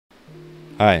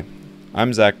Hi,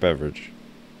 I'm Zach Beveridge.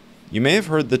 You may have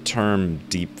heard the term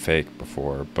deepfake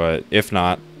before, but if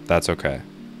not, that's okay.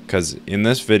 Because in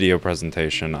this video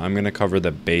presentation, I'm going to cover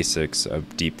the basics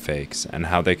of deepfakes and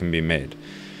how they can be made.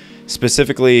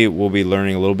 Specifically, we'll be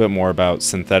learning a little bit more about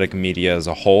synthetic media as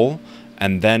a whole,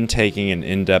 and then taking an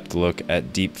in-depth look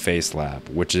at DeepFaceLab,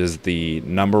 which is the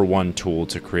 #1 tool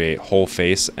to create whole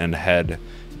face and head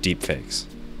deepfakes.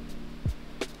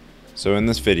 So in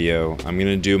this video, I'm going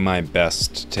to do my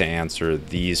best to answer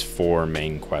these 4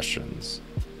 main questions.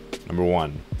 Number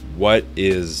 1, what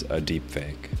is a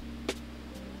deepfake?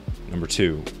 Number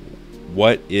 2,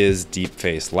 what is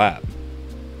DeepFaceLab?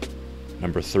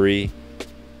 Number 3,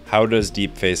 how does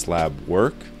DeepFaceLab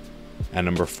work? And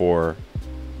number 4,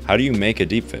 how do you make a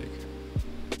deepfake?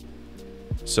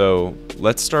 So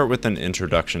let's start with an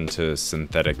introduction to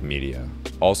synthetic media,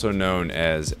 also known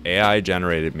as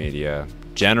AI-generated media,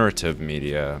 generative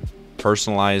media,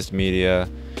 personalized media,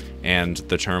 and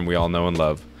the term we all know and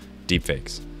love,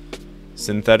 deepfakes.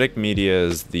 Synthetic media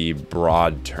is the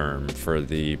broad term for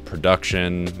the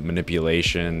production,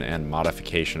 manipulation, and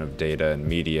modification of data and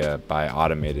media by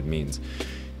automated means.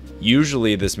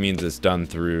 Usually this means it's done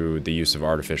through the use of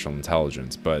artificial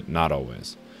intelligence, but not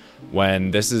always. When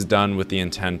this is done with the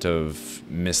intent of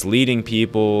misleading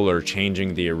people or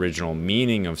changing the original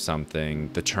meaning of something,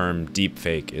 the term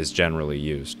deepfake is generally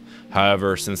used.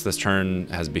 However, since this term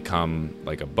has become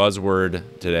like a buzzword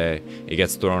today, it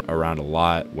gets thrown around a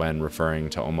lot when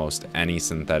referring to almost any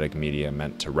synthetic media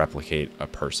meant to replicate a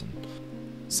person.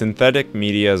 Synthetic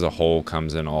media as a whole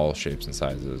comes in all shapes and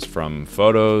sizes, from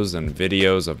photos and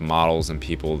videos of models and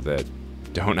people that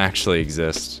don't actually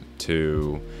exist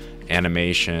to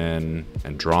animation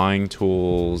and drawing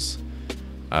tools,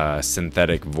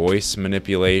 synthetic voice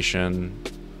manipulation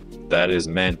that is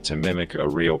meant to mimic a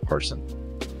real person,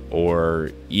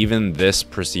 or even this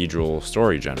procedural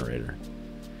story generator.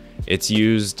 It's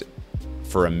used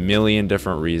for a million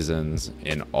different reasons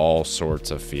in all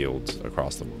sorts of fields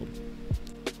across the world.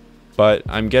 But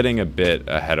I'm getting a bit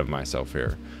ahead of myself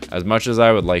here. As much as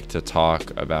I would like to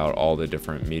talk about all the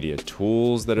different media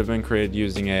tools that have been created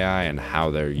using AI and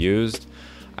how they're used,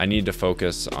 I need to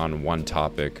focus on one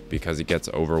topic because it gets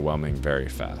overwhelming very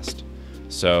fast.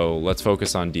 So let's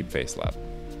focus on DeepFaceLab.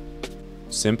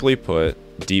 Simply put,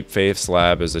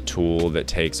 DeepFaceLab is a tool that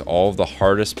takes all of the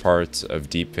hardest parts of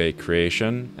deepfake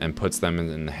creation and puts them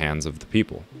in the hands of the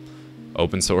people.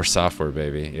 Open source software,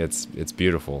 baby. It's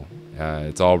beautiful.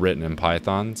 It's all written in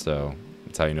Python, so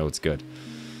that's how you know it's good.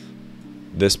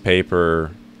 This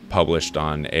paper, published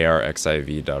on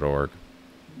arxiv.org,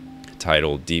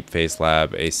 titled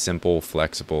DeepFaceLab, a simple,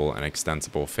 flexible, and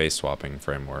extensible face swapping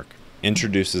framework,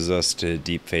 introduces us to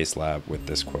DeepFaceLab with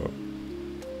this quote.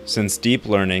 Since deep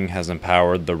learning has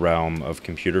empowered the realm of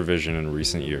computer vision in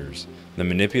recent years, the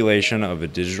manipulation of a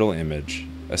digital image,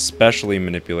 especially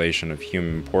manipulation of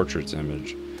human portraits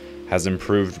image, has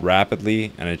improved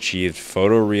rapidly and achieved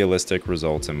photorealistic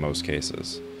results in most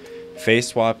cases. Face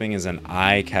swapping is an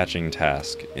eye-catching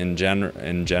task in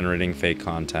generating fake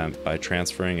content by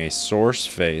transferring a source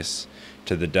face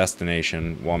to the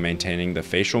destination while maintaining the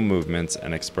facial movements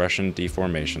and expression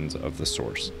deformations of the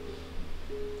source.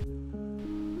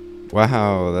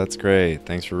 Wow, that's great.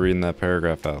 Thanks for reading that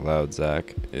paragraph out loud,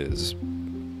 Zach. Is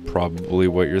probably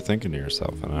what you're thinking to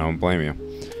yourself, and I don't blame you.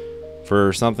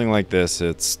 For something like this,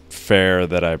 it's fair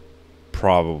that I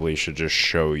probably should just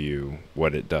show you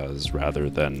what it does rather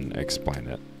than explain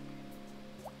it.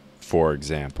 For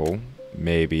example,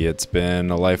 maybe it's been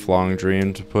a lifelong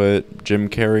dream to put Jim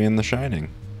Carrey in The Shining.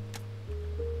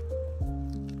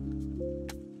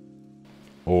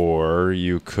 Or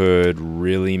you could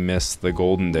really miss the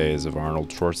golden days of Arnold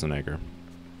Schwarzenegger.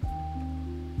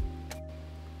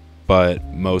 But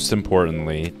most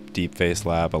importantly,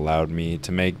 DeepFaceLab allowed me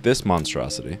to make this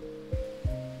monstrosity.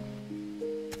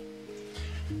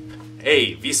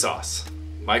 Hey, VSauce,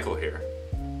 Michael here.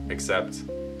 Except,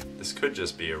 this could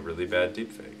just be a really bad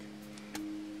deepfake.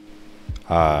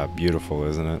 Ah, beautiful,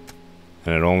 isn't it?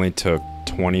 And it only took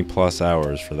 20 plus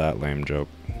hours for that lame joke.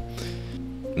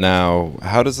 Now,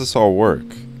 how does this all work?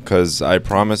 Because I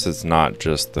promise it's not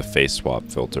just the face swap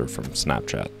filter from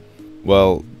Snapchat.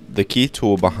 Well, the key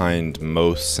tool behind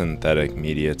most synthetic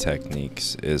media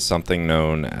techniques is something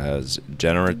known as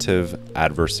generative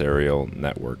adversarial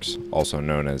networks, also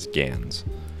known as GANs.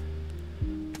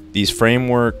 These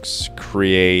frameworks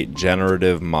create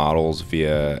generative models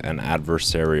via an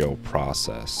adversarial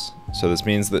process. So this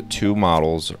means that 2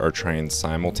 models are trained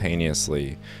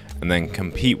simultaneously and then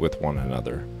compete with one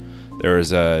another. There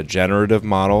is a generative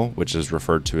model, which is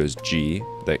referred to as G,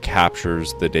 that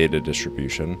captures the data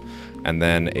distribution, and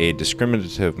then a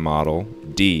discriminative model,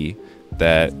 D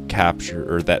that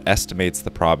estimates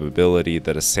the probability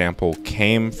that a sample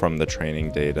came from the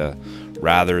training data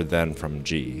rather than from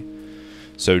G.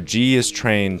 So G is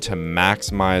trained to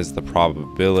maximize the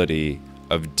probability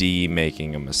of D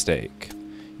making a mistake.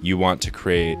 You want to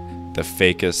create the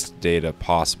fakest data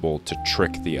possible to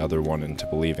trick the other one into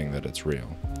believing that it's real.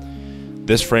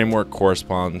 This framework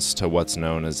corresponds to what's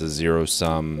known as a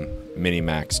zero-sum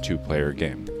minimax two-player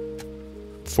game.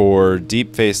 For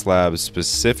DeepFaceLab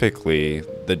specifically,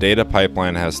 the data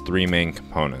pipeline has three main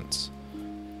components: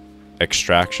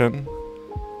 extraction,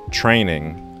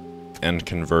 training, and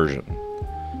conversion.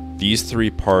 These three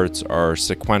parts are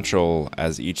sequential,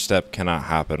 as each step cannot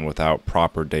happen without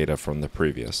proper data from the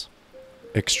previous.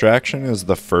 Extraction is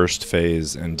the first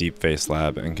phase in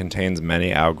DeepFaceLab and contains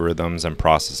many algorithms and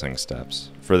processing steps.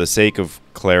 For the sake of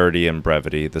clarity and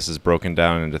brevity, this is broken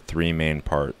down into three main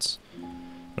parts.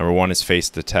 Number one is face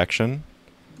detection,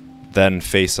 then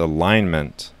face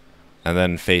alignment, and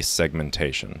then face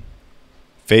segmentation.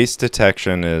 Face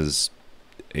detection is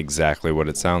exactly what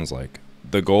it sounds like.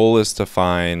 The goal is to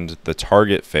find the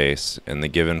target face in the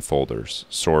given folders,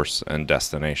 source and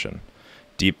destination.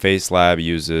 DeepFaceLab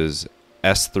uses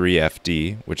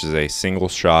S3FD, which is a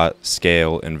single-shot,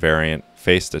 scale, invariant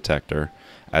face detector,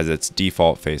 as its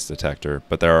default face detector,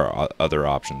 but there are other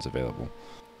options available.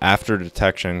 After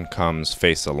detection comes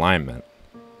face alignment.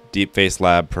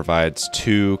 DeepFaceLab provides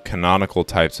two canonical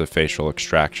types of facial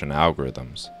extraction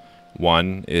algorithms.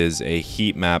 One is a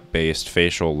heat map-based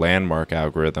facial landmark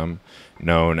algorithm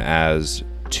known as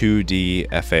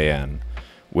 2D-FAN,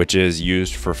 which is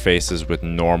used for faces with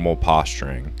normal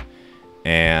posturing.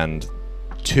 And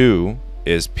two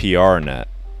is PRNet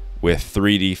with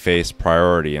 3D face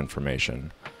priority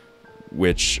information,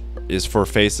 which is for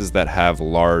faces that have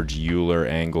large Euler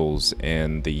angles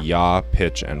in the yaw,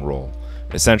 pitch, and roll.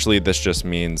 Essentially, this just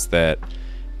means that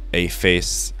a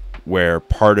face where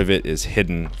part of it is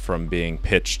hidden from being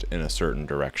pitched in a certain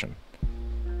direction.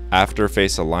 After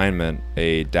face alignment,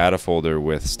 a data folder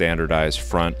with standardized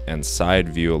front and side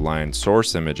view aligned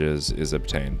source images is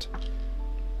obtained.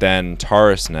 Then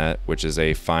TARISnet, which is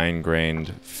a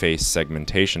fine-grained face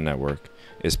segmentation network,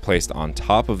 is placed on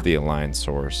top of the aligned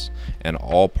source, and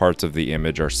all parts of the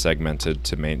image are segmented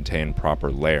to maintain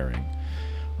proper layering.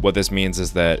 What this means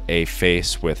is that a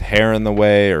face with hair in the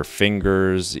way, or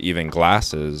fingers, even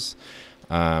glasses,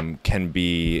 can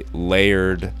be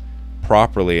layered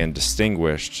properly and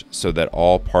distinguished so that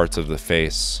all parts of the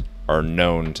face are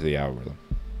known to the algorithm.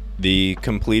 The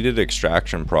completed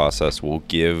extraction process will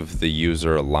give the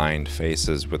user aligned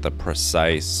faces with a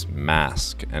precise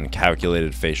mask and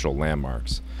calculated facial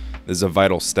landmarks. This is a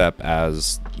vital step,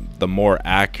 as the more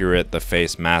accurate the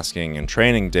face masking and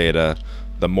training data,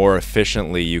 the more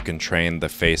efficiently you can train the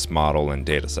face model and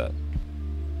dataset.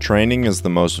 Training is the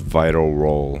most vital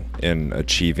role in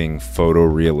achieving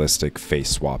photorealistic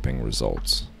face swapping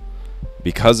results.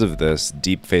 Because of this,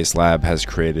 DeepFaceLab has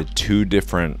created two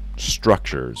different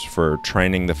structures for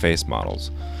training the face models.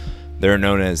 They're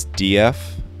known as DF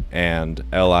and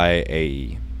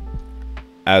LIAE.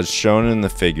 As shown in the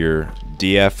figure,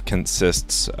 DF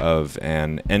consists of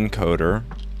an encoder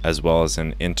as well as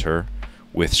an inter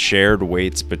with shared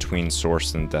weights between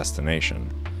source and destination.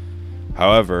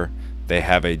 However, they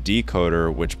have a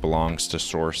decoder which belongs to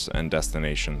source and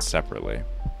destination separately.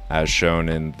 As shown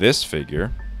in this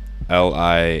figure,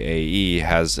 LIAE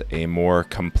has a more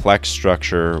complex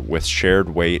structure with shared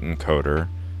weight encoder,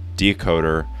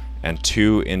 decoder, and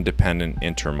two independent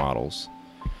intermodels.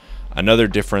 Another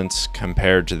difference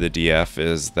compared to the DF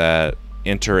is that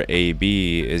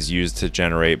inter-AB is used to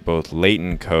generate both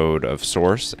latent code of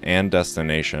source and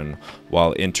destination,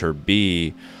 while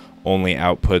inter-B only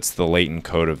outputs the latent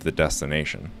code of the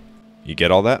destination. You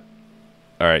get all that?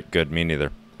 Alright, good, me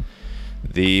neither.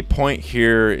 The point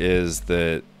here is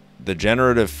that the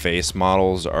generative face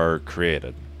models are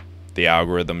created. The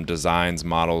algorithm designs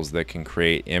models that can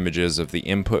create images of the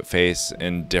input face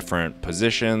in different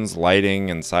positions,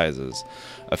 lighting, and sizes,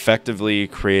 effectively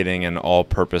creating an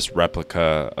all-purpose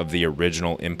replica of the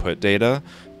original input data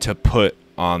to put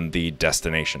on the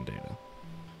destination data.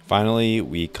 Finally,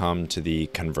 we come to the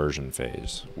conversion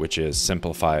phase, which is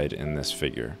simplified in this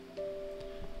figure.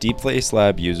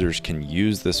 DeepFaceLab users can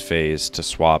use this phase to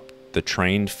swap the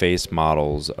trained face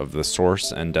models of the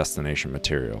source and destination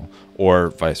material, or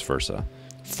vice versa.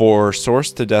 For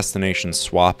source to destination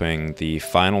swapping, the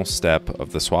final step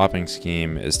of the swapping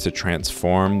scheme is to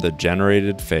transform the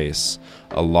generated face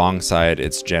alongside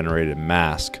its generated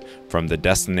mask from the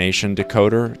destination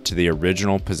decoder to the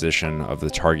original position of the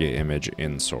target image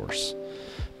in source.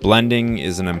 Blending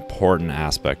is an important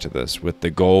aspect of this, with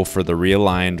the goal for the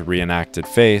realigned, reenacted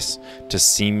face to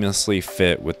seamlessly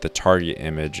fit with the target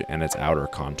image and its outer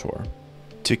contour.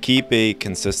 To keep a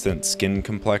consistent skin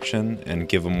complexion and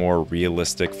give a more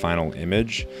realistic final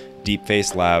image,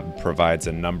 DeepFaceLab provides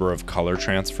a number of color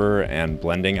transfer and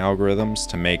blending algorithms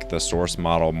to make the source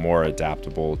model more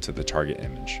adaptable to the target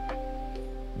image.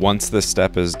 Once this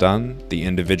step is done, the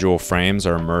individual frames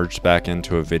are merged back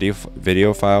into a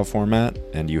video file format,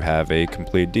 and you have a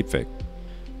complete deepfake.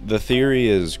 The theory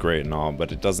is great and all,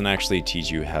 but it doesn't actually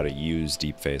teach you how to use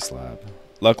DeepFaceLab.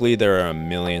 Luckily, there are a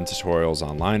million tutorials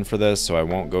online for this, so I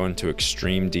won't go into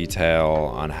extreme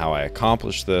detail on how I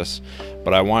accomplished this,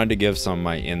 but I wanted to give some of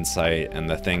my insight and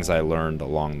the things I learned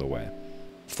along the way.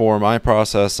 For my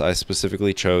process, I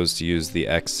specifically chose to use the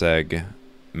XSEG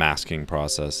masking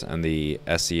process and the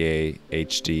SEA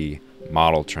HD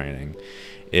model training.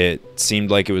 It seemed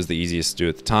like it was the easiest to do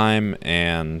at the time,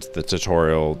 and the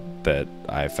tutorial that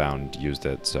I found used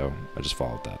it, so I just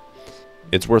followed that.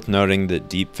 It's worth noting that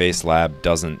DeepFaceLab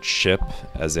doesn't ship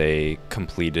as a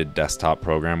completed desktop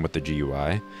program with the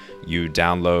GUI. You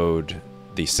download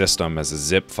the system as a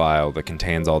zip file that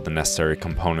contains all the necessary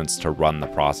components to run the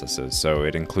processes. So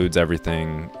it includes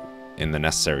everything in the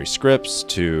necessary scripts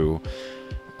to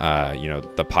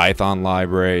the Python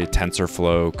library,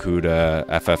 TensorFlow, CUDA,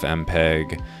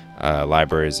 FFmpeg,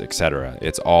 libraries, etc.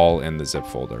 It's all in the zip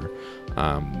folder.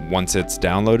 Once it's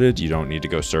downloaded, you don't need to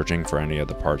go searching for any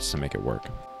other parts to make it work.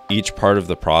 Each part of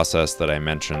the process that I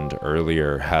mentioned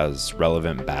earlier has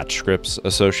relevant batch scripts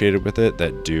associated with it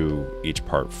that do each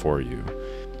part for you.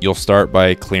 You'll start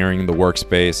by clearing the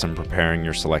workspace and preparing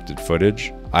your selected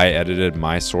footage. I edited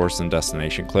my source and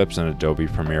destination clips in Adobe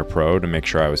Premiere Pro to make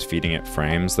sure I was feeding it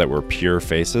frames that were pure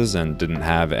faces and didn't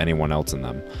have anyone else in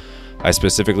them. I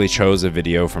specifically chose a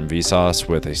video from VSauce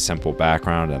with a simple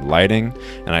background and lighting,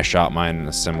 and I shot mine in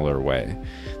a similar way.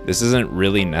 This isn't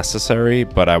really necessary,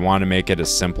 but I want to make it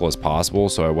as simple as possible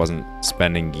so I wasn't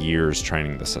spending years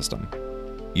training the system.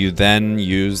 You then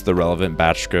use the relevant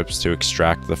batch scripts to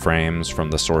extract the frames from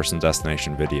the source and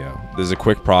destination video. This is a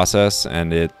quick process,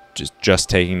 and it's just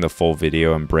taking the full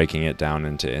video and breaking it down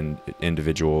into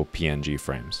individual PNG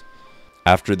frames.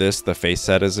 After this, the face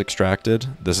set is extracted.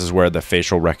 This is where the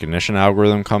facial recognition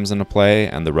algorithm comes into play,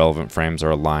 and the relevant frames are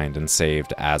aligned and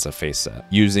saved as a face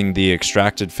set. Using the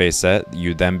extracted face set,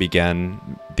 you then begin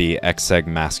the XSEG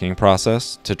masking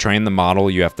process. To train the model,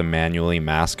 you have to manually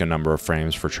mask a number of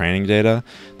frames for training data.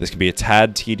 This can be a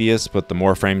tad tedious, but the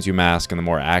more frames you mask and the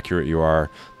more accurate you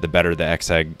are, the better the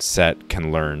XSEG set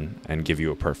can learn and give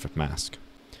you a perfect mask.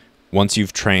 Once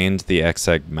you've trained the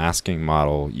XSEG masking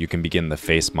model, you can begin the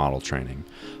face model training.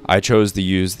 I chose to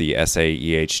use the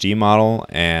SAE-HD model,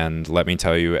 and let me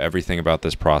tell you, everything about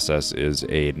this process is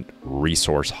a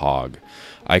resource hog.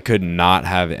 I could not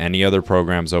have any other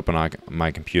programs open on my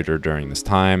computer during this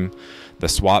time. The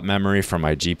swap memory from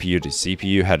my GPU to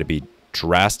CPU had to be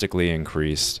drastically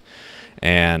increased,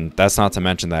 and that's not to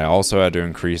mention that I also had to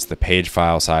increase the page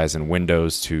file size in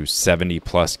Windows to 70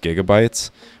 plus gigabytes,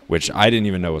 which I didn't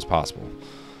even know was possible.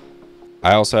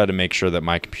 I also had to make sure that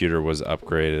my computer was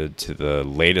upgraded to the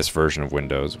latest version of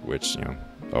Windows, which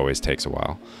always takes a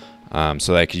while,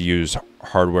 so that I could use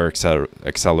hardware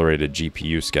accelerated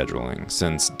GPU scheduling,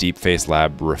 since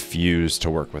DeepFaceLab refused to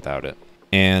work without it.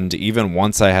 And even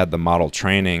once I had the model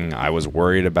training, I was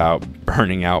worried about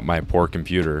burning out my poor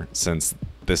computer, since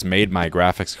this made my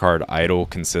graphics card idle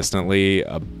consistently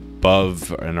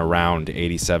above and around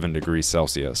 87 degrees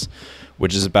Celsius,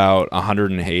 which is about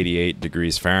 188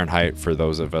 degrees Fahrenheit for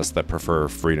those of us that prefer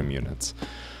freedom units.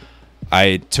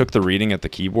 I took the reading at the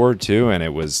keyboard too, and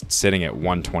it was sitting at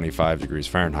 125 degrees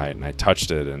Fahrenheit, and I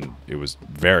touched it and it was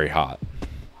very hot.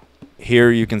 Here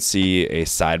you can see a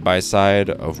side-by-side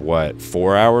of what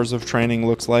 4 hours of training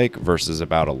looks like versus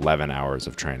about 11 hours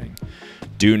of training.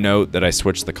 Do note that I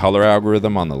switched the color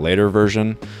algorithm on the later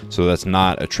version, so that's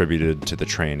not attributed to the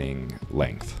training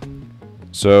length.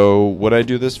 So would I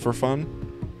do this for fun?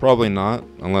 Probably not,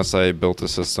 unless I built a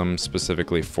system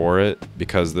specifically for it,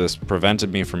 because this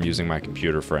prevented me from using my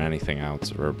computer for anything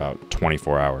else for about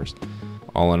 24 hours.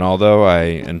 All in all though, I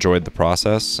enjoyed the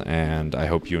process, and I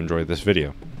hope you enjoyed this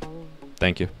video.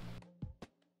 Thank you.